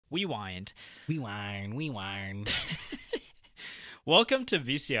We wind. We whine. Welcome to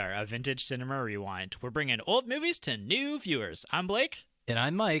VCR, a vintage cinema rewind. We're bringing old movies to new viewers. I'm Blake. And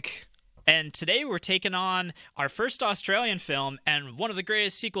I'm Mike. And today we're taking on our first Australian film and one of the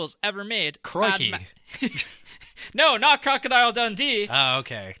greatest sequels ever made. Crikey. No, not Crocodile Dundee. Oh,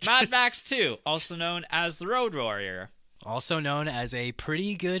 okay. Mad Max 2, also known as The Road Warrior. Also known as a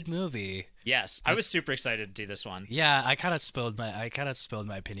pretty good movie. Yes, I was super excited to do this one. Yeah, I kind of spilled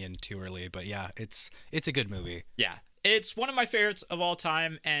my opinion too early, but yeah, it's a good movie. Yeah, it's one of my favorites of all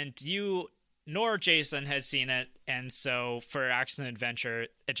time, and you nor Jason has seen it, and so for Action and Adventure,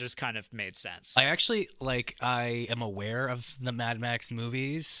 it just kind of made sense. I am aware of the Mad Max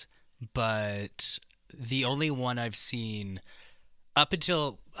movies, but the only one I've seen up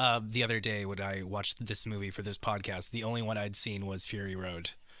until the other day when I watched this movie for this podcast, the only one I'd seen was Fury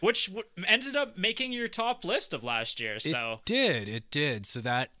Road. Which ended up making your top list of last year, so... It did. So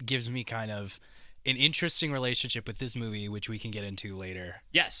that gives me kind of an interesting relationship with this movie, which we can get into later.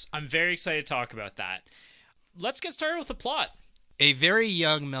 Yes, I'm very excited to talk about that. Let's get started with the plot. A very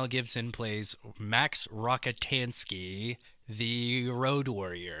young Mel Gibson plays Max Rockatansky, the Road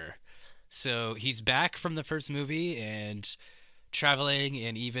Warrior. So he's back from the first movie and traveling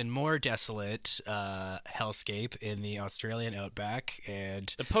in even more desolate hellscape in the Australian outback,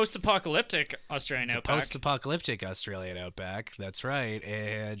 and the post-apocalyptic Australian outback. Post-apocalyptic Australian outback, that's right.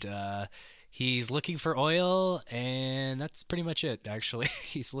 And he's looking for oil, and that's pretty much it, actually.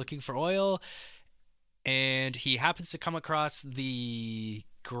 He's looking for oil, and he happens to come across the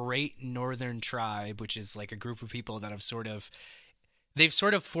Great Northern Tribe, which is like a group of people that have they've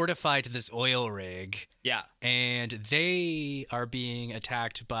sort of fortified this oil rig. Yeah. And they are being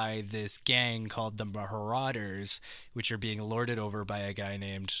attacked by this gang called the Marauders, which are being lorded over by a guy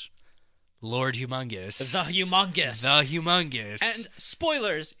named Lord Humongous. The Humongous. The Humongous. And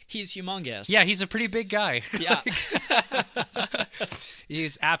spoilers, he's humongous. Yeah, he's a pretty big guy. Yeah.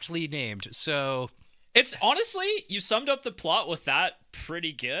 He's aptly named. So it's honestly, you summed up the plot with that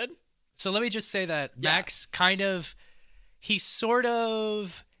pretty good. So let me just say that Max he sort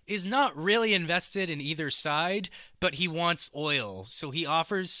of is not really invested in either side, but he wants oil. So he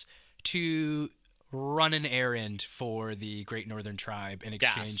offers to run an errand for the Great Northern Tribe in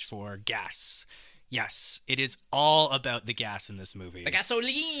exchange for gas. Yes, it is all about the gas in this movie. The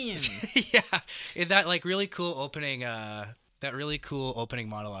gasoline. Yeah, in that really cool opening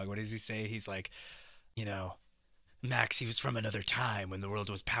monologue. What does he say? He's like, Max, he was from another time when the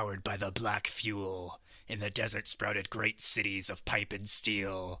world was powered by the black fuel. In the desert sprouted great cities of pipe and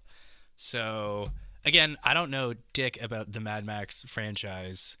steel. So, again, I don't know dick about the Mad Max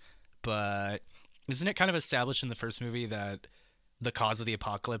franchise, but isn't it kind of established in the first movie that the cause of the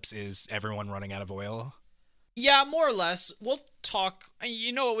apocalypse is everyone running out of oil? Yeah, more or less. We'll talk...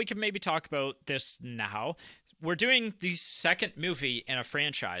 You know what? We can maybe talk about this now. We're doing the second movie in a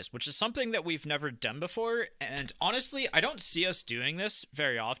franchise, which is something that we've never done before. And honestly, I don't see us doing this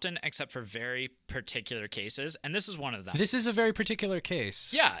very often, except for very particular cases. And this is one of them. This is a very particular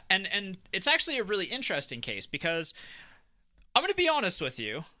case. Yeah, and it's actually a really interesting case because I'm going to be honest with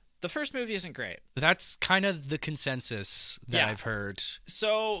you. The first movie isn't great. That's kind of the consensus that I've heard.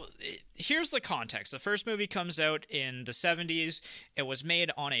 So here's the context. The first movie comes out in the 70s. It was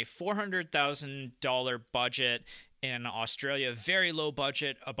made on a $400,000 budget in Australia. Very low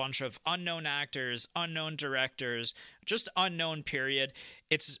budget. A bunch of unknown actors, unknown directors, just unknown period.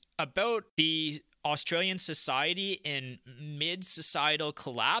 It's about the Australian society in mid-societal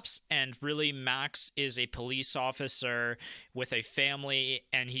collapse, and really Max is a police officer with a family,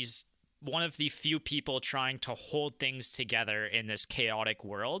 and he's one of the few people trying to hold things together in this chaotic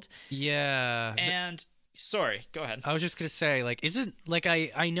world. Yeah. And sorry, go ahead. I was just gonna say,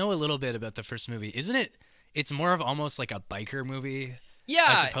 I know a little bit about the first movie. Isn't it? It's more of almost like a biker movie.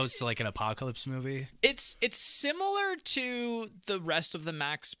 Yeah, as opposed to an apocalypse movie. It's similar to the rest of the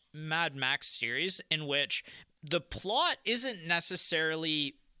Mad Max series, in which the plot isn't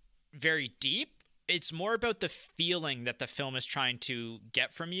necessarily very deep. It's more about the feeling that the film is trying to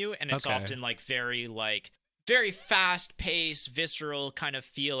get from you, and it's often very fast-paced, visceral kind of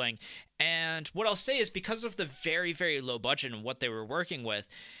feeling. And what I'll say is, because of the very, very low budget and what they were working with,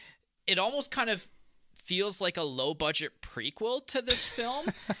 it almost kind of feels like a low-budget prequel to this film.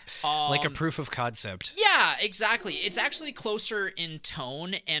 Like a proof of concept. Yeah, exactly. It's actually closer in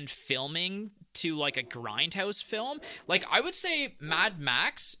tone and filming to like a grindhouse film. Like, I would say Mad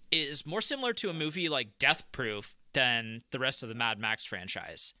Max is more similar to a movie like Death Proof than the rest of the Mad Max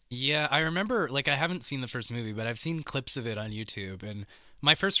franchise. Yeah, I remember, I haven't seen the first movie, but I've seen clips of it on YouTube, and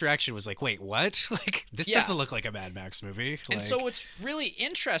my first reaction was like, wait, what? Like, this Yeah. doesn't look like a Mad Max movie. And Like, so what's really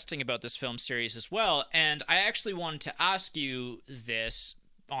interesting about this film series as well, and I actually wanted to ask you this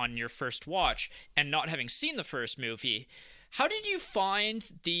on your first watch, and not having seen the first movie, how did you find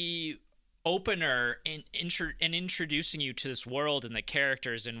the opener in introducing you to this world and the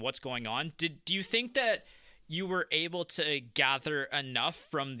characters and what's going on? Do you think that you were able to gather enough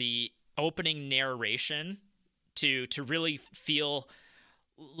from the opening narration to really feel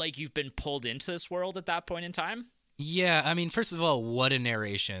like you've been pulled into this world at that point in time? yeah, I mean, first of all, what a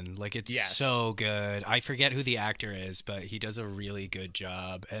narration. Like, it's Yes. so good. I forget who the actor is, but he does a really good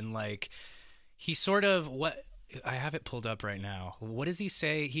job. And, like, he sort of, what, I have it pulled up right now. What does he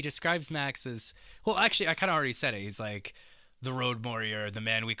say? He describes Max as, well, actually, I kind of already said it. He's like, the road warrior, the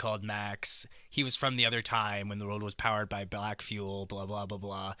man we called Max. He was from the other time when the world was powered by black fuel, blah, blah, blah,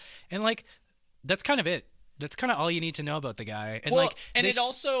 blah. And, like, that's kind of it. That's kind of all you need to know about the guy. And Well, like, and it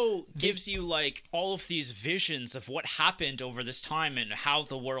also gives you like all of these visions of what happened over this time and how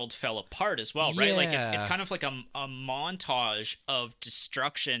the world fell apart as well, right? Like it's Yeah. kind of like a montage of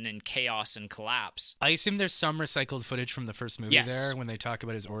destruction and chaos and collapse. I assume there's some recycled footage from the first movie Yes. there when they talk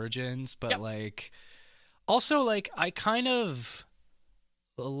about his origins, but Yep. like, also like I kind of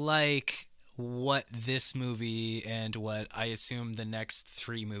like what this movie and what I assume the next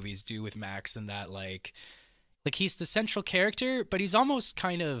three movies do with Max, and that like he's the central character, but he's almost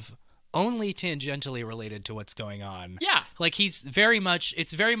kind of only tangentially related to what's going on. Yeah. Like it's very much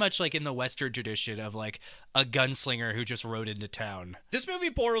like in the Western tradition of like a gunslinger who just rode into town. This movie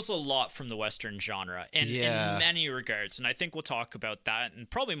borrows a lot from the Western genre in many regards, and I think we'll talk about that in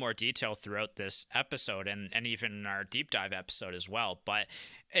probably more detail throughout this episode and even in our deep dive episode as well. But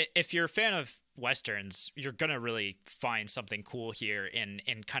if you're a fan of Westerns, you're gonna really find something cool here in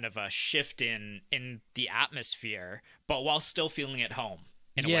kind of a shift in the atmosphere, but while still feeling at home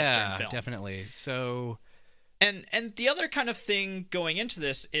in a Western film. Definitely. So And the other kind of thing going into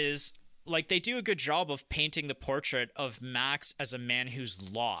this is like they do a good job of painting the portrait of Max as a man who's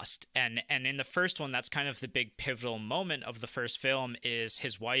lost. And in the first one, that's kind of the big pivotal moment of the first film is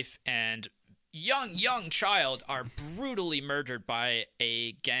his wife and young child are brutally murdered by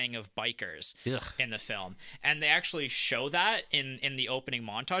a gang of bikers in the film. And they actually show that in the opening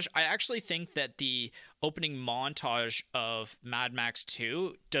montage. I actually think that the opening montage of Mad Max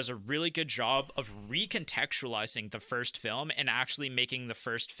 2 does a really good job of recontextualizing the first film and actually making the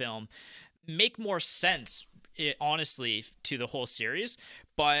first film make more sense, honestly, to the whole series.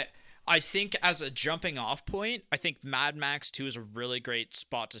 But I think as a jumping off point, I think Mad Max 2 is a really great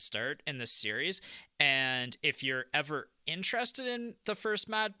spot to start in this series. And if you're ever interested in the first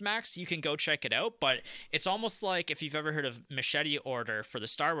Mad Max, you can go check it out. But it's almost like if you've ever heard of Machete Order for the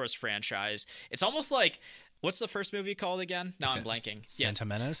Star Wars franchise, it's almost like, what's the first movie called again? Now I'm blanking. Phantom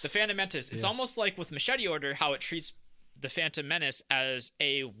Menace? The Phantom Menace. It's almost like with Machete Order, how it treats the Phantom Menace as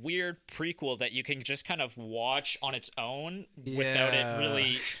a weird prequel that you can just kind of watch on its own without it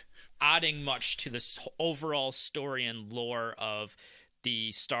really adding much to this overall story and lore of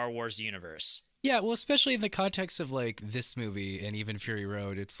the Star Wars universe. Yeah, well, especially in the context of like this movie and even Fury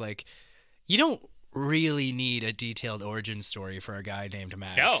Road, it's like you don't really need a detailed origin story for a guy named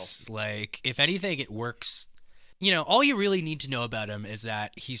Max. No. Like, if anything, it works. You know, all you really need to know about him is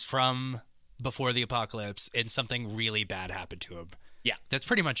that he's from before the apocalypse and something really bad happened to him. Yeah. That's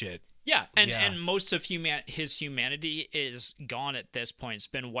pretty much it. Yeah, and most of his humanity is gone at this point. It's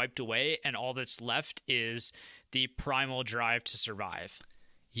been wiped away, and all that's left is the primal drive to survive.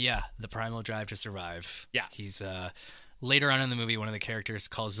 Yeah, the primal drive to survive. Yeah. He's later on in the movie, one of the characters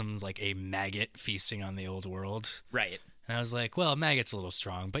calls him like a maggot feasting on the old world. Right. And I was like, well, maggot's a little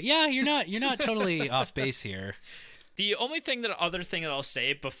strong, but yeah, you're not totally off base here. The only other thing that I'll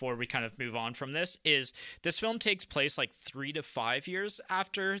say before we kind of move on from this is this film takes place like 3 to 5 years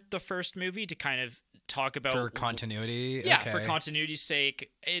after the first movie to kind of talk about For continuity. Yeah, okay. for continuity's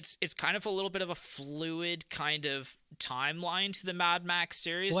sake, it's kind of a little bit of a fluid kind of timeline to the Mad Max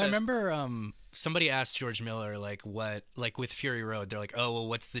series. Well, I remember somebody asked George Miller like with Fury Road, they're like, oh well,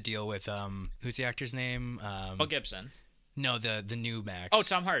 what's the deal with who's the actor's name? Mel Gibson. No, the new Max. Oh,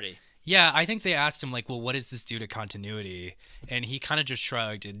 Tom Hardy. Yeah, I think they asked him like, well, what does this do to continuity? And he kind of just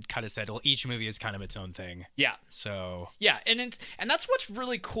shrugged and kind of said, well, each movie is kind of its own thing. Yeah. So yeah, and that's what's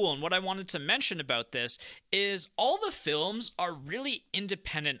really cool. And what I wanted to mention about this is all the films are really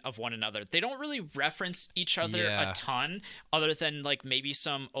independent of one another. They don't really reference each other a ton, other than like maybe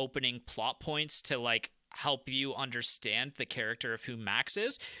some opening plot points to like help you understand the character of who Max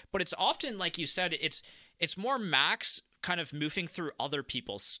is. But it's often, like you said, it's more Max kind of moving through other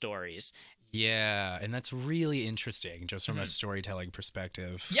people's stories. Yeah, and that's really interesting just from a storytelling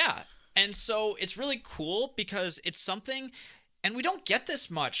perspective. Yeah. And so it's really cool because it's something, and we don't get this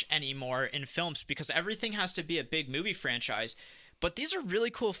much anymore in films because everything has to be a big movie franchise. But these are really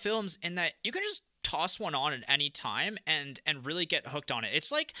cool films in that you can just toss one on at any time and really get hooked on it.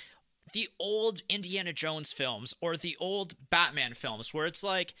 It's like the old Indiana Jones films or the old Batman films where it's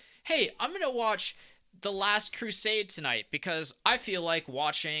like, hey, I'm going to watch The Last Crusade tonight because I feel like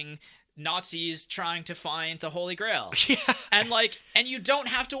watching Nazis trying to find the Holy Grail. Yeah. And you don't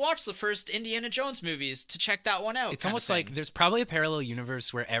have to watch the first Indiana Jones movies to check that one out. It's almost like there's probably a parallel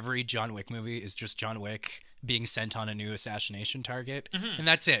universe where every John Wick movie is just John Wick being sent on a new assassination target. And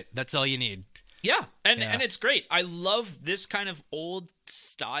that's it. That's all you need. Yeah. And it's great. I love this kind of old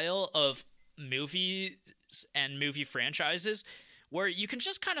style of movies and movie franchises where you can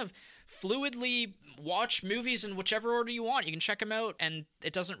just kind of fluidly watch movies in whichever order you want. You can check them out and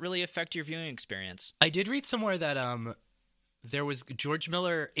it doesn't really affect your viewing experience. I did read somewhere that there was George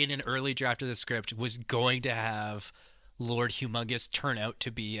Miller in an early draft of the script was going to have Lord Humongous turn out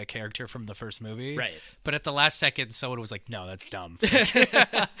to be a character from the first movie. Right. But at the last second, someone was like, no, that's dumb.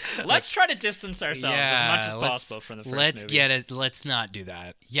 Let's try to distance ourselves as much as possible from the first movie. Let's not do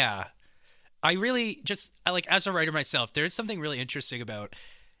that. Yeah. I really just, as a writer myself, there's something really interesting about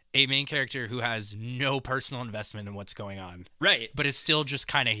a main character who has no personal investment in what's going on. Right. But is still just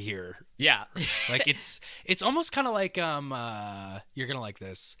kind of here. Yeah. It's almost kind of like, you're going to like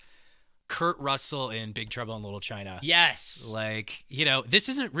this. Kurt Russell in Big Trouble in Little China. Yes. This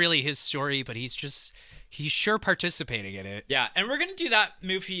isn't really his story, but he's sure participating in it. Yeah, and we're going to do that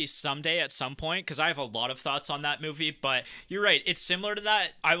movie someday at some point because I have a lot of thoughts on that movie, but you're right. It's similar to that.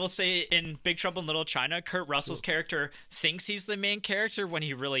 I will say in Big Trouble in Little China, Kurt Russell's character thinks he's the main character when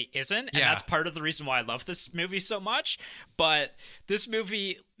he really isn't, and that's part of the reason why I love this movie so much. But this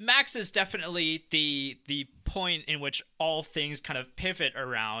movie, Max is definitely the point in which all things kind of pivot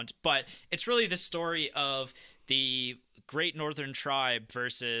around, but it's really the story of the Great Northern Tribe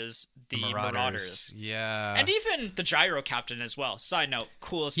versus the Marauders. Yeah. And even the Gyro Captain as well. Side note,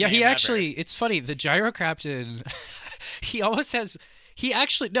 coolest name ever. It's funny, the Gyro Captain, I'll say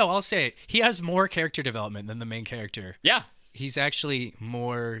it, he has more character development than the main character. Yeah. He's actually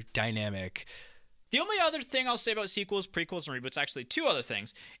more dynamic. The only other thing I'll say about sequels, prequels, and reboots, actually two other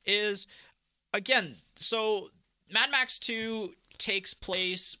things, is, again, so Mad Max 2 takes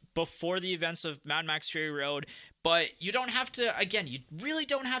place before the events of Mad Max Fury Road, but you don't have to, again, you really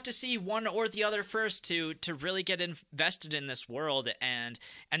don't have to see one or the other first to really get invested in this world and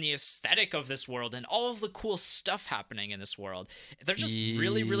the aesthetic of this world and all of the cool stuff happening in this world. They're just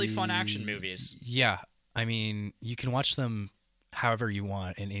really, really fun action movies. Yeah. I mean, you can watch them however you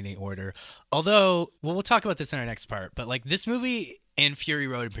want in any order. Although, we'll talk about this in our next part, but this movie and Fury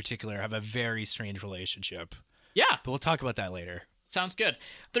Road in particular have a very strange relationship. Yeah. But we'll talk about that later. Sounds good.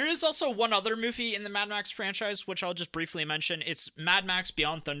 There is also one other movie in the Mad Max franchise, which I'll just briefly mention. It's Mad Max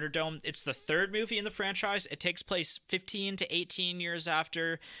Beyond Thunderdome. It's the third movie in the franchise. It takes place 15 to 18 years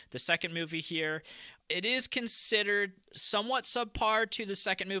after the second movie here. It is considered somewhat subpar to the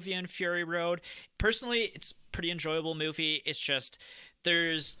second movie in Fury Road. Personally, it's a pretty enjoyable movie. It's just,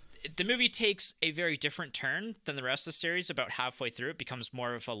 the movie takes a very different turn than the rest of the series. About halfway through, it becomes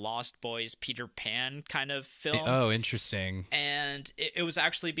more of a Lost Boys, Peter Pan kind of film. Oh, interesting. And it was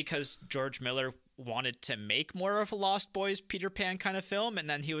actually because George Miller wanted to make more of a Lost Boys, Peter Pan kind of film. And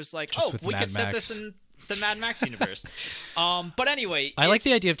then he was like, we could set this in the Mad Max universe. But anyway. I like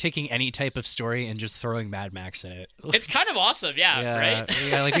the idea of taking any type of story and just throwing Mad Max in it. It's kind of awesome, right?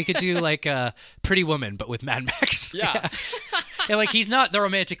 Yeah, we could do Pretty Woman, but with Mad Max. Yeah. Yeah, he's not the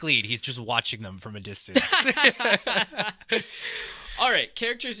romantic lead. He's just watching them from a distance. All right,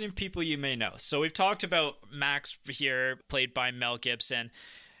 characters and people you may know. So we've talked about Max here, played by Mel Gibson.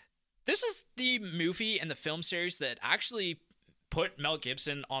 This is the movie and the film series that actually put Mel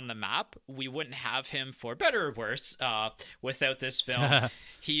Gibson on the map. We wouldn't have him, for better or worse, without this film.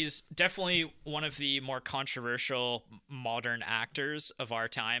 He's definitely one of the more controversial modern actors of our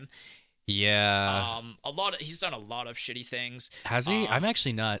time. Yeah. He's done a lot of shitty things. Has he? I'm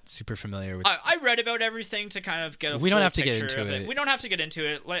actually not super familiar with. I read about everything to kind of get a. We don't have to get into it. We don't have to get into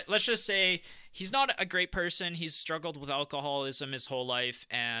it. Let's just say he's not a great person. He's struggled with alcoholism his whole life,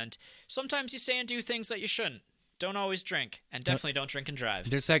 and sometimes you say and do things that you shouldn't. Don't always drink, and definitely don't drink and drive.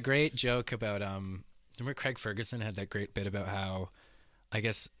 There's that great joke about remember Craig Ferguson had that great bit about how, I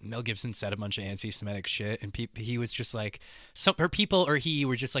guess, Mel Gibson said a bunch of anti-Semitic shit, and he was just like, he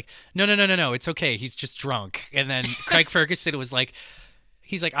were just like, no, it's okay, he's just drunk. And then Craig Ferguson was like,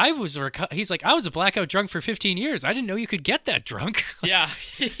 He's like, I was a blackout drunk for 15 years. I didn't know you could get that drunk. Yeah.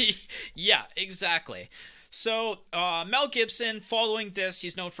 Yeah, exactly. So Mel Gibson, following this,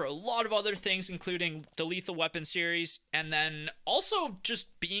 he's known for a lot of other things, including the Lethal Weapon series, and then also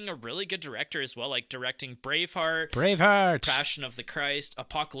just being a really good director as well, like directing Braveheart, Passion of the Christ,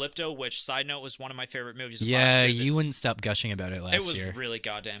 Apocalypto, which, side note, was one of my favorite movies of last year. Yeah, you wouldn't stop gushing about it last year. It was really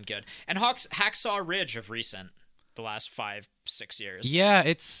goddamn good. And Hacksaw Ridge of recent, the last 5-6 years. Yeah,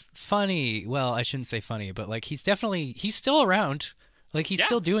 it's funny. Well, I shouldn't say funny, but like he's still around. Like, he's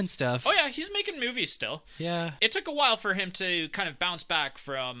still doing stuff. Oh, yeah, he's making movies still. Yeah. It took a while for him to kind of bounce back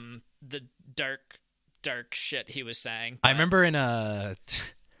from the dark shit he was saying. I remember in, I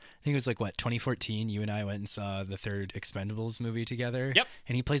think it was like, 2014, you and I went and saw the third Expendables movie together. Yep.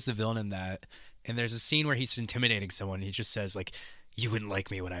 And he plays the villain in that. And there's a scene where he's intimidating someone. And he just says, like, you wouldn't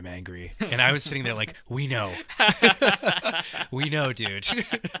like me when I'm angry. And I was sitting there like, we know. We know, dude.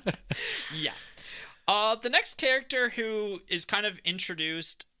 Yeah. The next character who is kind of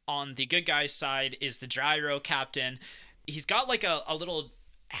introduced on the good guy side is the gyro captain. He's got like a little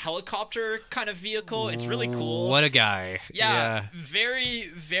helicopter kind of vehicle. It's really cool. What a guy. Yeah. Very,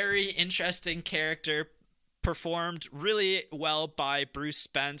 very interesting character. Performed really well by Bruce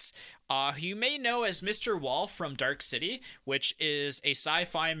Spence, who you may know as Mr. Wall from Dark City, which is a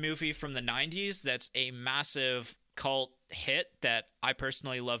sci-fi movie from the 90s that's a massive cult hit that I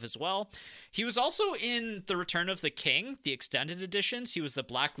personally love as well. He was also in The Return of the King, the extended editions. He was the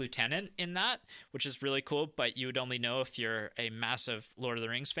Black Lieutenant in that, which is really cool, but you would only know if you're a massive Lord of the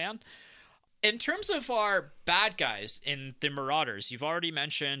Rings fan. In terms of our bad guys in the Marauders, you've already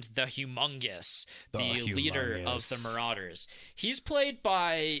mentioned the Humongous, the leader of the Marauders. He's played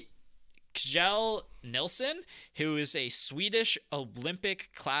by Kjell Nilsson, who is a Swedish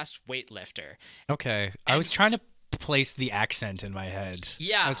Olympic-class weightlifter. Okay. I was trying to place the accent in my head.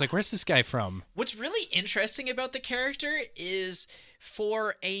 Yeah. I was like, where's this guy from? What's really interesting about the character is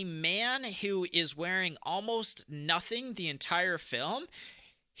for a man who is wearing almost nothing the entire film,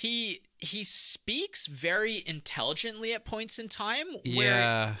 he speaks very intelligently at points in time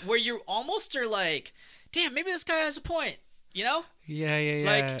where you almost are like, damn, maybe this guy has a point, you know? Yeah.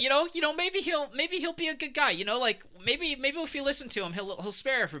 Like, you know, maybe he'll be a good guy, you know, like maybe if you listen to him, he'll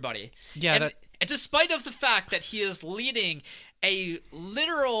spare everybody. Yeah. And despite of the fact that he is leading a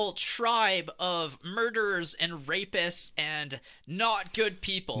literal tribe of murderers and rapists and not good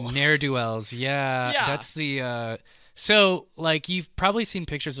people. Ne'er-do-wells, yeah. That's the, so, like, you've probably seen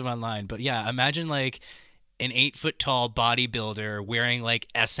pictures of online, but yeah, imagine, like, an 8-foot-tall bodybuilder wearing, like,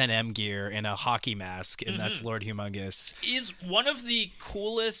 S&M gear and a hockey mask, and that's Lord Humongous. Is one of the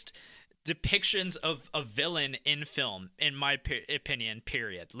coolest depictions of a villain in film, in my opinion,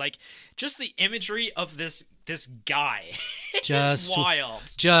 period. Like, just the imagery of this guy is wild.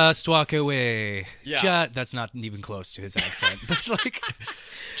 Just walk away. Yeah. That's not even close to his accent. But, like,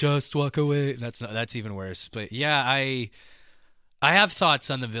 just walk away. That's even worse. But, yeah, I have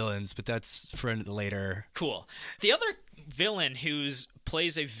thoughts on the villains, but that's for later. Cool. The other villain who's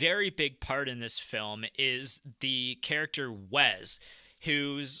plays a very big part in this film is the character Wes,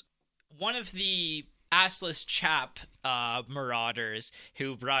 who's one of the assless chap marauders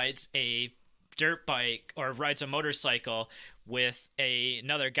who rides a dirt bike or rides a motorcycle with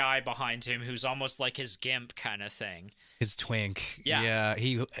another guy behind him who's almost like his gimp kind of thing. His twink. Yeah.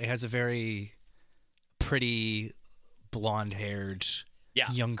 He has a very pretty blonde-haired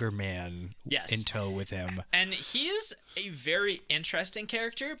younger man in tow with him. And he is a very interesting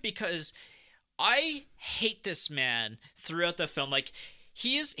character because I hate this man throughout the film. Like,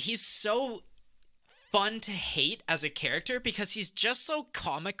 he's so fun to hate as a character because he's just so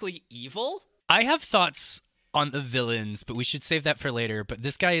comically evil. I have thoughts on the villains, but we should save that for later. But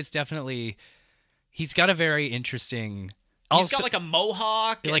this guy is definitely, he's got a very interesting... He's got like a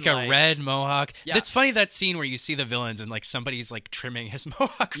mohawk. Like a red mohawk. Yeah. It's funny, that scene where you see the villains and like somebody's like trimming his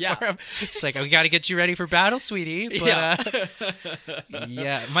mohawk Yeah. for him. It's like, we got to get you ready for battle, sweetie. But,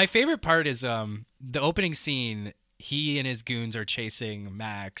 yeah. My favorite part is the opening scene. He and his goons are chasing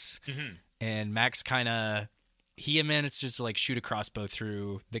Max. Mm-hmm. And Max kind of... He manages to like shoot a crossbow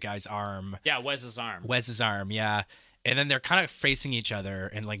through the guy's arm. Yeah, Wes's arm, yeah. And then they're kind of facing each other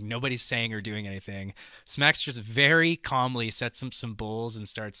and like nobody's saying or doing anything. So Max just very calmly sets up some bowls and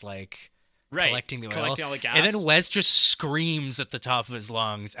starts like collecting the oil. Collecting all the gas. And then Wes just screams at the top of his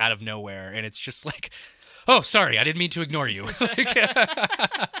lungs out of nowhere. And it's just like, oh, sorry, I didn't mean to ignore you.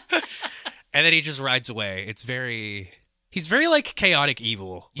 And then he just rides away. He's very like chaotic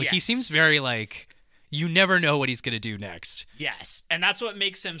evil. Like he seems very like you never know what he's going to do next. Yes, and that's what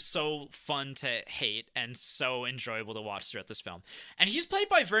makes him so fun to hate and so enjoyable to watch throughout this film. And he's played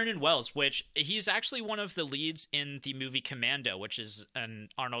by Vernon Wells, which he's actually one of the leads in the movie Commando, which is an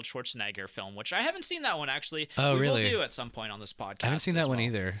Arnold Schwarzenegger film, which I haven't seen that one, actually. Oh, we really? will do at some point on this podcast. I haven't seen that one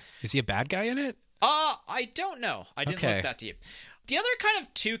either. Is he a bad guy in it? I don't know. I didn't look that deep. The other kind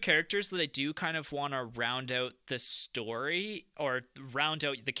of two characters that I do kind of want to round out the story or round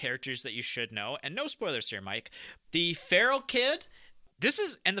out the characters that you should know, and no spoilers here, Mike. The Feral Kid.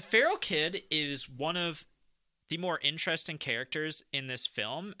 The Feral Kid is one of the more interesting characters in this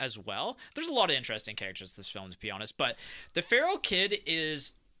film as well. There's a lot of interesting characters in this film, to be honest, but the Feral Kid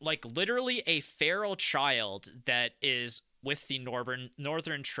is like literally a feral child that is with the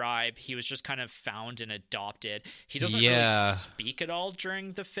northern tribe. He was just kind of found and adopted. He doesn't really speak at all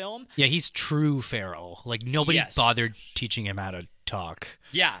during the film. Yeah, he's true feral. Like, nobody bothered teaching him how to talk.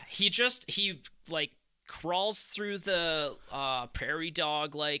 Yeah, he like crawls through the prairie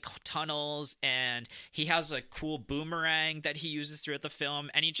dog like tunnels, and he has a cool boomerang that he uses throughout the film,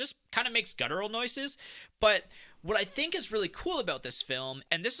 and he just kind of makes guttural noises. But what I think is really cool about this film,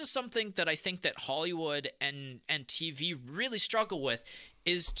 and this is something that I think that Hollywood and TV really struggle with,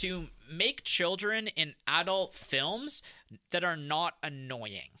 is to make children in adult films that are not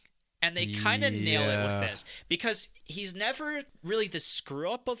annoying. And they kind of nail it with this, because he's never really the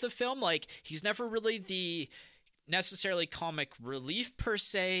screw-up of the film. Like, he's never really the necessarily comic relief per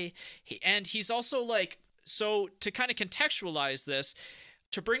se. And he's also like, so to kind of contextualize this,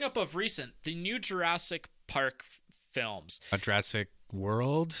 to bring up of recent, the new Jurassic Park films. A Jurassic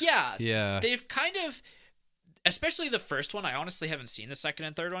World? Yeah. They've kind of, especially the first one. I honestly haven't seen the second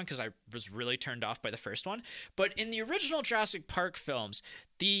and third one because I was really turned off by the first one. But in the original Jurassic Park films,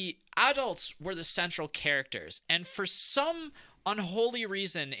 the adults were the central characters. And for some unholy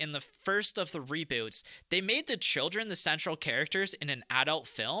reason, in the first of the reboots, they made the children the central characters in an adult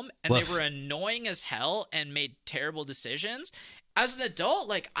film. And they were annoying as hell and made terrible decisions. As an adult,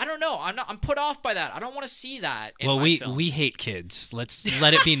 like, I don't know. I'm put off by that. I don't want to see that in my films. We hate kids. Let's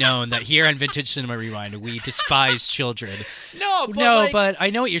let it be known that here on Vintage Cinema Rewind, we despise children. But I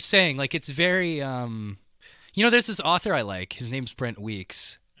know what you're saying. Like, it's very, there's this author I like. His name's Brent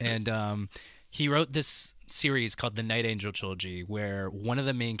Weeks. And he wrote this series called The Night Angel Trilogy, where one of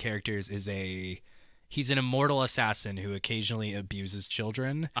the main characters is he's an immortal assassin who occasionally abuses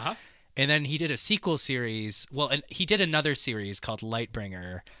children. Uh-huh. And then he did a sequel series. Well, and he did another series called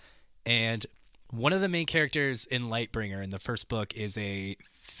Lightbringer. And one of the main characters in Lightbringer in the first book is a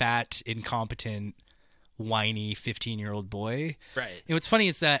fat, incompetent, whiny 15-year-old boy. Right. And what's funny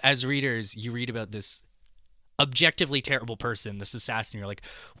is that as readers, you read about this objectively terrible person, this assassin. You're like,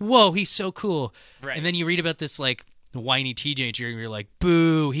 whoa, he's so cool. Right. And then you read about this, like, whiny teenager, and you're like,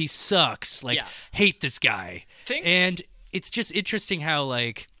 boo, he sucks. Like, hate this guy. And it's just interesting how,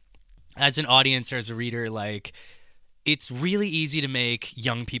 like, as an audience or as a reader, like, it's really easy to make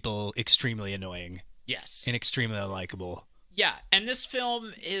young people extremely annoying. Yes. And extremely unlikable. Yeah, and this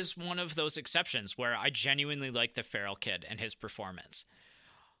film is one of those exceptions where I genuinely like the Feral Kid and his performance.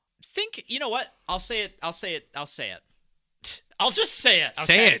 You know what? I'll say it. I'll just say it. Okay?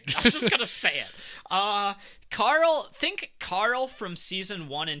 Say it. I'm just gonna say it. Carl from season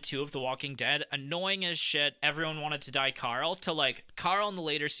 1 and 2 of The Walking Dead, annoying as shit. Everyone wanted to die Carl, to like Carl in the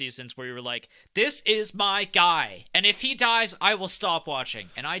later seasons where you were like, this is my guy, and if he dies, I will stop watching.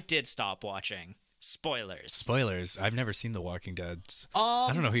 And I did stop watching. Spoilers. I've never seen The Walking Dead.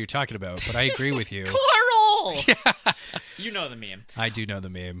 I don't know who you're talking about, but I agree with you. Carl! You know the meme. I do know the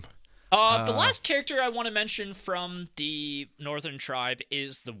meme. The last character I want to mention from the Northern Tribe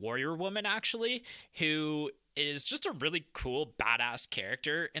is the Warrior Woman, actually, who is just a really cool, badass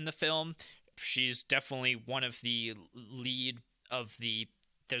character in the film. She's definitely one of the lead of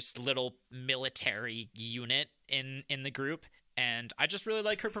this little military unit in the group, and I just really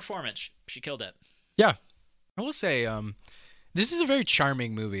like her performance. She killed it. Yeah. I will say, this is a very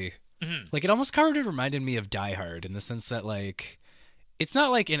charming movie. Mm-hmm. Like, it almost kind of reminded me of Die Hard in the sense that, like, it's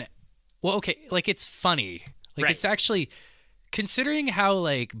not like like, it's funny. Like, It's actually, considering how,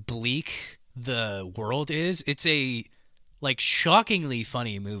 like, bleak the world is, it's a, like, shockingly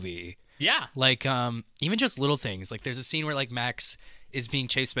funny movie. Yeah. Like, even just little things. Like, there's a scene where, like, Max is being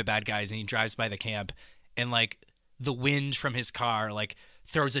chased by bad guys and he drives by the camp, and, like, the wind from his car, like,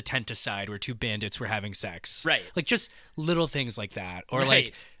 throws a tent aside where two bandits were having sex. Right. Like, just little things like that. Or,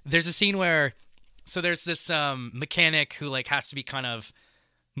 like, there's a scene where, so there's this mechanic who, like, has to be kind of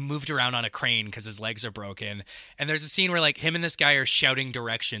moved around on a crane because his legs are broken, and there's a scene where, like, him and this guy are shouting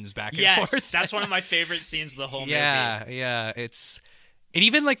directions back and forth. That's one of my favorite scenes of the whole movie. Yeah, it's And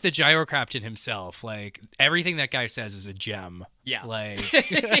even like the gyrocaptain himself, like everything that guy says is a gem. Yeah. Like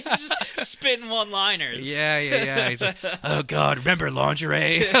He's just spitting one-liners. Yeah. He's like, oh God, remember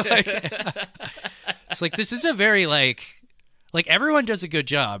lingerie? It's like, this is a very like everyone does a good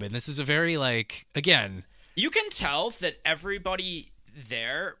job. And this is a very like, again. You can tell that everybody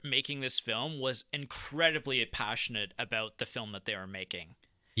there making this film was incredibly passionate about the film that they were making.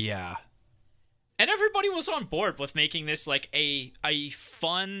 Yeah. And everybody was on board with making this like a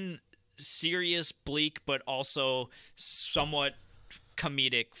fun, serious, bleak, but also somewhat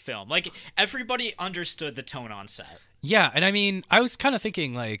comedic film. Like, everybody understood the tone on set. Yeah, and I mean, I was kind of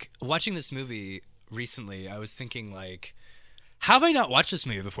thinking, like, watching this movie recently, I was thinking, like, how have I not watched this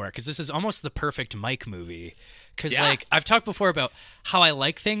movie before? Because this is almost the perfect Mike movie. Because, like, I've talked before about how I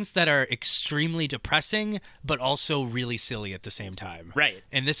like things that are extremely depressing, but also really silly at the same time. Right.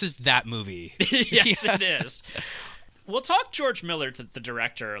 And this is that movie. Yes, it is. We'll talk George Miller, the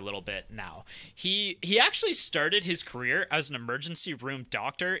director, a little bit now. He actually started his career as an emergency room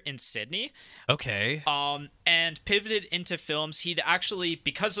doctor in Sydney. Okay. And pivoted into films. He'd actually,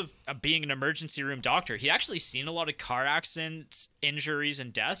 because of being an emergency room doctor, he'd actually seen a lot of car accidents, injuries,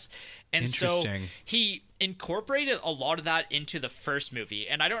 and deaths. And so he incorporated a lot of that into the first movie.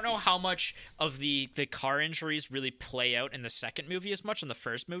 And I don't know how much of the car injuries really play out in the second movie as much. In the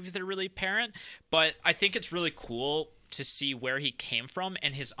first movie, they're really apparent. But I think it's really cool to see where he came from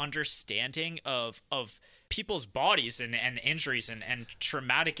and his understanding of people's bodies and injuries and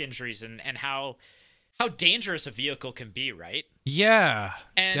traumatic injuries and how dangerous a vehicle can be, right? Yeah,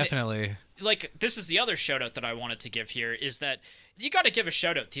 and definitely. Like, this is the other shout out that I wanted to give here, is that you got to give a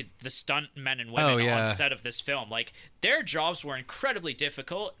shout out to the stunt men and women on set of this film. Like, their jobs were incredibly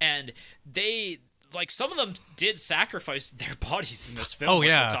difficult, and they, like, some of them did sacrifice their bodies in this film, which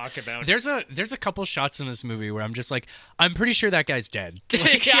we'll talk about. There's a couple shots in this movie where I'm just like, I'm pretty sure that guy's dead.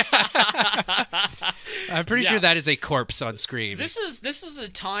 Like, I'm pretty sure that is a corpse on screen. This is a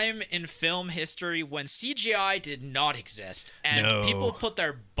time in film history when CGI did not exist, and people put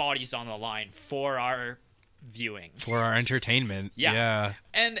their bodies on the line for our viewing, for our entertainment. Yeah.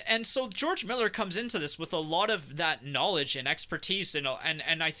 And so George Miller comes into this with a lot of that knowledge and expertise, and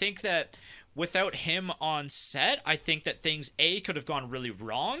I think that without him on set, I think that things A, could have gone really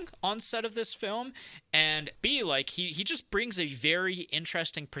wrong on set of this film, and B, like, he just brings a very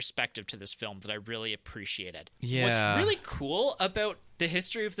interesting perspective to this film that I really appreciated. Yeah. What's really cool about the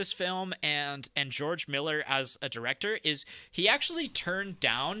history of this film and George Miller as a director is he actually turned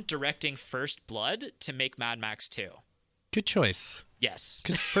down directing First Blood to make Mad Max 2. Good choice. Yes.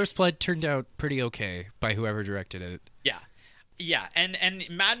 Because First Blood turned out pretty okay by whoever directed it. Yeah. Yeah, and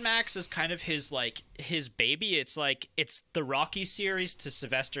Mad Max is kind of his baby. It's like, it's the Rocky series to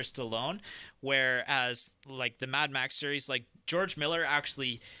Sylvester Stallone, whereas like the Mad Max series, like, George Miller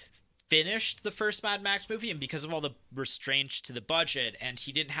actually finished the first Mad Max movie, and because of all the restraints to the budget, and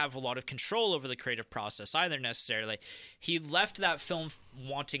he didn't have a lot of control over the creative process either necessarily, he left that film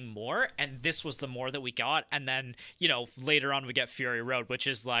wanting more, and this was the more that we got. And then, you know, later on we get Fury Road, which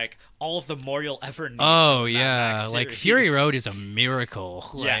is like all of the more you'll ever need. Oh yeah, like Fury Road is a miracle.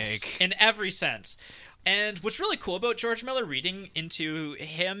 Yes, in every sense. And what's really cool about George Miller, reading into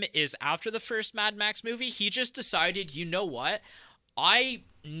him, is after the first Mad Max movie, he just decided, you know what, I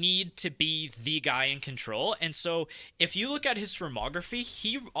need to be the guy in control. And so if you look at his filmography,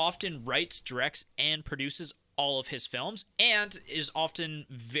 he often writes, directs, and produces all of his films, and is often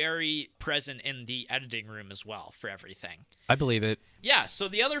very present in the editing room as well for everything. I believe it. Yeah, so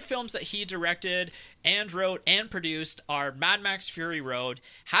the other films that he directed and wrote and produced are Mad Max Fury Road,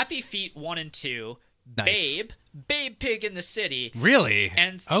 Happy Feet 1 and 2, nice. Babe Pig in the City. Really?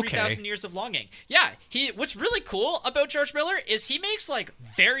 And 3,000 Years of Longing. Yeah, what's really cool about George Miller is he makes like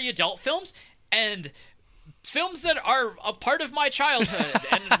very adult films and films that are a part of my childhood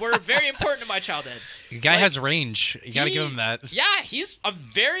and were very important to my childhood. The guy has range. You gotta give him that. Yeah, he's a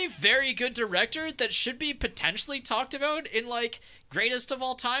very, very good director that should be potentially talked about in like greatest of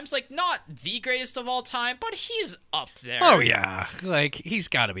all times. Like, not the greatest of all time, but he's up there. Oh yeah, like he's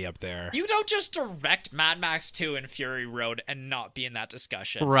gotta be up there. You don't just direct Mad Max 2 and Fury Road and not be in that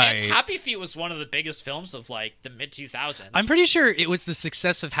discussion. Right. And Happy Feet was one of the biggest films of like the mid-2000s. I'm pretty sure it was the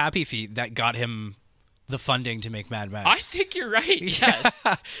success of Happy Feet that got him the funding to make Mad Max. I think you're right. Yes.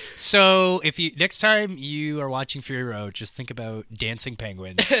 So if you next time you are watching Fury Road, just think about dancing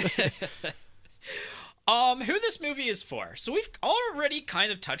penguins. Who this movie is for. So we've already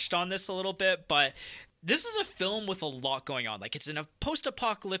kind of touched on this a little bit, but this is a film with a lot going on. Like, it's in a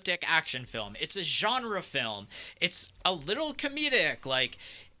post-apocalyptic action film. It's a genre film. It's a little comedic. Like,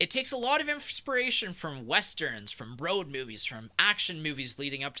 it takes a lot of inspiration from westerns, from road movies, from action movies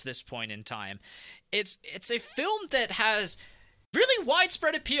leading up to this point in time. It's a film that has really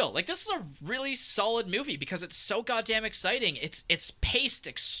widespread appeal. Like, this is a really solid movie because it's so goddamn exciting. It's paced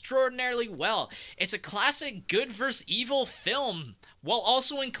extraordinarily well. It's a classic good versus evil film while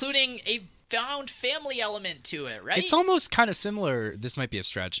also including a found family element to it, right? It's almost kind of similar. This might be a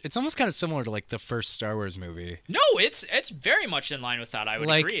stretch. It's almost kind of similar to like the first Star Wars movie. No, it's very much in line with that. I would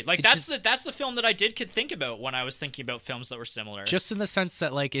agree. Like, that's the film that I could think about when I was thinking about films that were similar. Just in the sense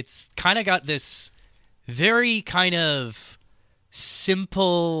that like it's kind of got this very kind of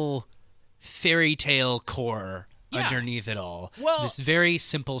simple fairy tale core underneath it all. Well, this very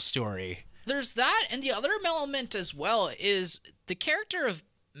simple story. There's that, and the other element as well is the character of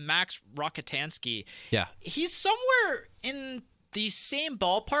Max Rokitansky. Yeah. He's somewhere in the same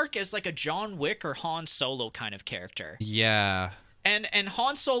ballpark as like a John Wick or Han Solo kind of character. Yeah. And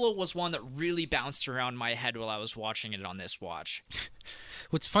Han Solo was one that really bounced around my head while I was watching it on this watch.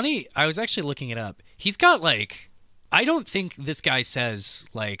 What's funny, I was actually looking it up. He's got like, I don't think this guy says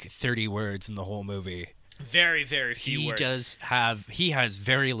like 30 words in the whole movie. Very, very few words. He has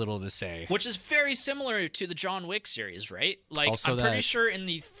very little to say. Which is very similar to the John Wick series, right? Like, also I'm pretty sure in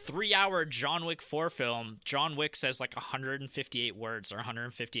the 3-hour John Wick 4 film, John Wick says like 158 words or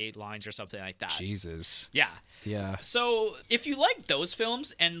 158 lines or something like that. Jesus. Yeah. Yeah. So if you like those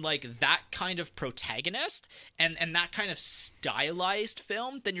films and like that kind of protagonist and that kind of stylized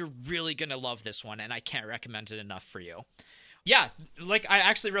film, then you're really going to love this one, and I can't recommend it enough for you. Yeah, like I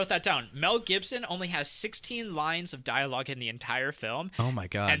actually wrote that down. Mel Gibson only has 16 lines of dialogue in the entire film. Oh my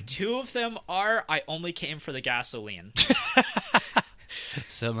God. And 2 of them are, I only came for the gasoline.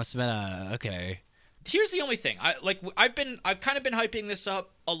 So it must have been okay. Here's the only thing. I've kind of been hyping this up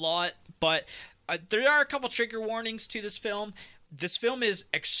a lot, but there are a couple trigger warnings to this film. This film is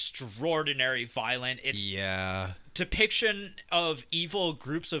extraordinarily violent. It's depiction of evil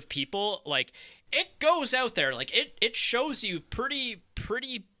groups of people. Like, it goes out there. Like, it shows you pretty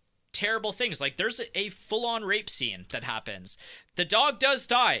terrible things. Like, there's a full-on rape scene that happens. The dog does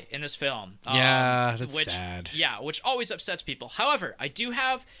die in this film. Yeah, that's sad. Yeah, which always upsets people. However, I do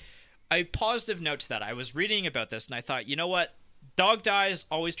have a positive note to that. I was reading about this, and I thought, you know what? Dog dies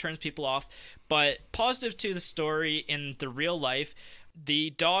always turns people off. But positive to the story, in the real life,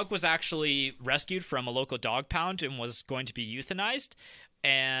 the dog was actually rescued from a local dog pound and was going to be euthanized.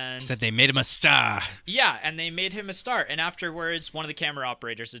 And said they made him a star. Yeah, and they made him a star. And afterwards, one of the camera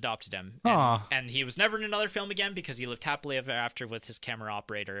operators adopted him. And he was never in another film again because he lived happily ever after with his camera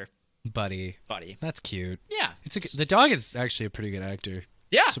operator buddy. That's cute. Yeah. The dog is actually a pretty good actor.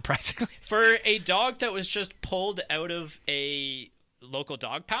 Yeah. Surprisingly. For a dog that was just pulled out of a local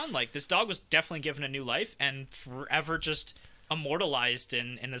dog pound, like, this dog was definitely given a new life and forever just immortalized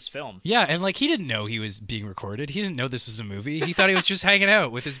in this film. Yeah, and like, he didn't know he was being recorded. He didn't know this was a movie. He thought he was just hanging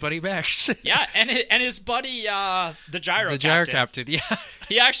out with his buddy Max. Yeah, and his buddy the gyro captain. Yeah.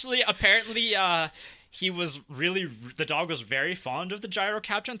 He actually apparently the dog was very fond of the gyro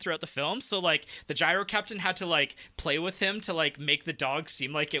captain throughout the film. So like, the gyro captain had to like play with him to like make the dog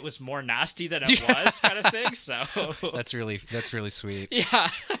seem like it was more nasty than it was, kind of thing. So that's really sweet. Yeah.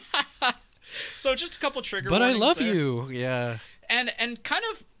 So just a couple trigger but warnings I love there. you. Yeah. And kind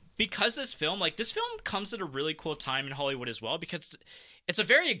of because this film comes at a really cool time in Hollywood as well, because it's a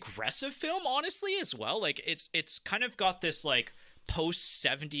very aggressive film, honestly, as well. Like, it's kind of got this like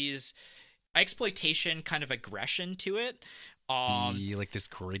post-70s exploitation kind of aggression to it. Like this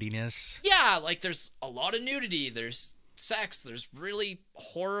grittiness. Yeah, like there's a lot of nudity, there's sex, there's really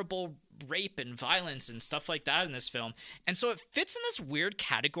horrible rape and violence and stuff like that in this film. And so it fits in this weird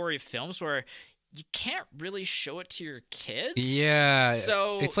category of films where you can't really show it to your kids. Yeah.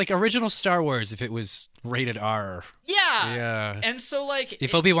 So it's like original Star Wars if it was rated R. Yeah. Yeah. And so like,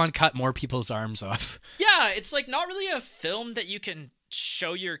 if Obi-Wan cut more people's arms off. Yeah, it's like not really a film that you can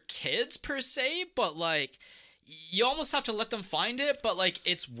show your kids per se, but like, you almost have to let them find it, but like,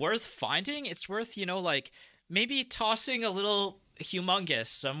 it's worth finding. It's worth, like, maybe tossing a little humongous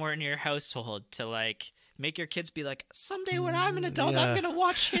somewhere in your household to like make your kids be like, someday when I'm an adult, I'm gonna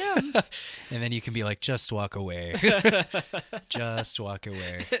watch him. And then you can be like, just walk away. Just walk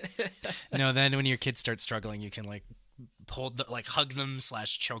away. Then when your kids start struggling, you can like hug them /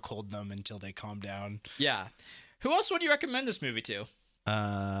 chokehold them until they calm down. Yeah. Who else would you recommend this movie to?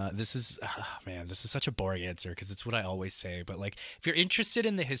 This is such a boring answer because it's what I always say, but like, if you're interested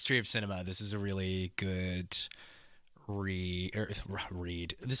in the history of cinema, this is a really good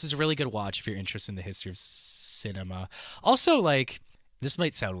read. This is a really good watch if you're interested in the history of cinema. Also, like, this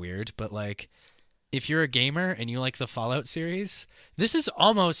might sound weird, but like, if you're a gamer and you like the Fallout series, this is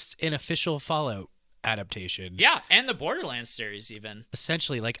almost an official Fallout adaptation. Yeah, and the Borderlands series even.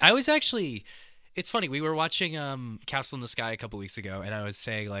 Essentially, like, I was actually, it's funny, we were watching Castle in the Sky a couple weeks ago, and I was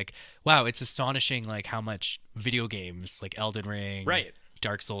saying, like, wow, it's astonishing, like, how much video games like Elden Ring, right,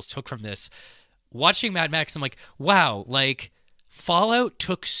 Dark Souls took from this. Watching Mad Max, I'm like, wow, like, Fallout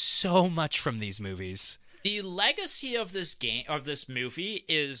took so much from these movies. The legacy of this game, of this movie,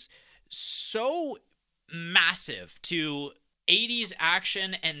 is so massive to 80s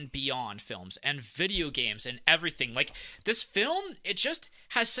action and beyond films and video games and everything. Like, this film, it just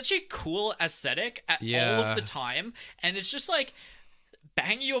has such a cool aesthetic at all of the time, and it's just like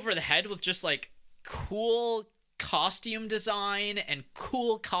banging you over the head with just like cool costume design and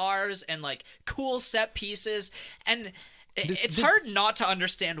cool cars and like cool set pieces, and it's hard not to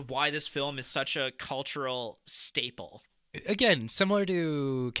understand why this film is such a cultural staple. Again, similar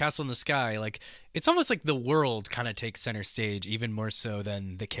to Castle in the Sky, like, it's almost like the world kind of takes center stage, even more so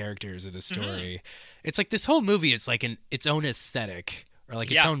than the characters or the story. It's like this whole movie is like its own aesthetic, or like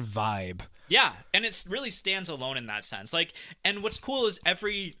its own vibe. Yeah, and it really stands alone in that sense. Like, and what's cool is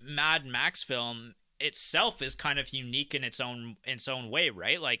every Mad Max film itself is kind of unique in its own way,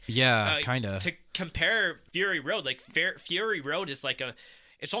 right? Like, kind of. To compare Fury Road, like Fury Road is like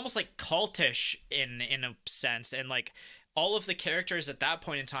it's almost like cultish in a sense, and like all of the characters at that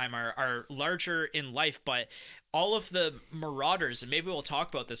point in time are larger in life, but all of the Marauders, and maybe we'll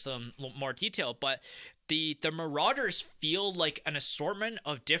talk about this in more detail, but the Marauders feel like an assortment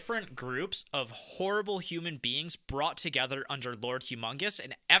of different groups of horrible human beings brought together under Lord Humongous,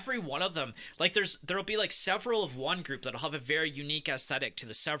 and every one of them, like, there'll be like several of one group that'll have a very unique aesthetic to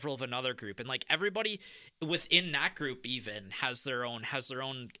the several of another group, and like everybody within that group even has their own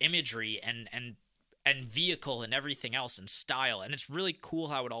imagery and vehicle and everything else and style, and it's really cool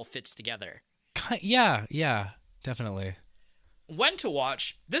how it all fits together. Yeah, definitely. When to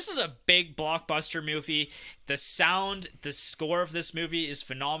watch. This is a big blockbuster movie. The score of this movie is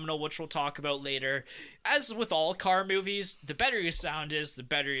phenomenal, which we'll talk about later. As with all car movies, the better your sound is, the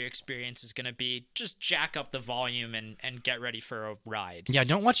better your experience is going to be. Just jack up the volume and get ready for a ride. Yeah,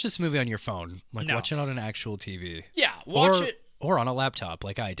 don't watch this movie on your phone. Like, watch it on an actual TV. Yeah, watch it. Or on a laptop,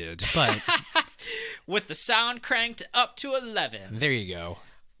 like I did. But with the sound cranked up to 11. There you go.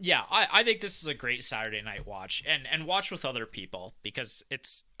 Yeah, I think this is a great Saturday night watch, and watch with other people, because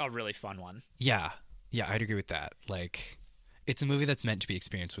it's a really fun one. Yeah, I'd agree with that. Like, it's a movie that's meant to be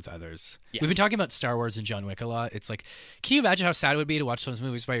experienced with others. Yeah. We've been talking about Star Wars and John Wick a lot. It's like, can you imagine how sad it would be to watch those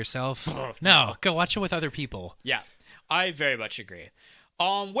movies by yourself? No, go watch it with other people. Yeah, I very much agree.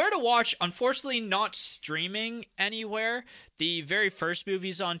 Where to watch? Unfortunately, not streaming anywhere. The very first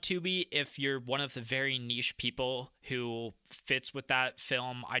movie's on Tubi. If you're one of the very niche people who fits with that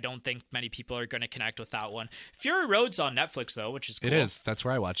film, I don't think many people are going to connect with that one. Fury Road's on Netflix, though, which is cool. It is. That's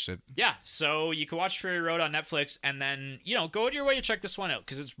where I watched it. Yeah, so you can watch Fury Road on Netflix, and then, go out your way to check this one out,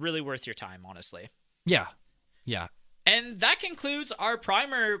 because it's really worth your time, honestly. Yeah. And that concludes our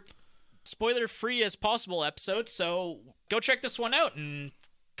primer, spoiler-free as possible episode, so go check this one out and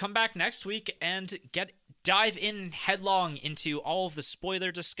come back next week and dive in headlong into all of the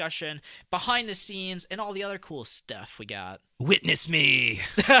spoiler discussion, behind the scenes, and all the other cool stuff we got. Witness me.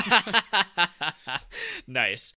 Nice.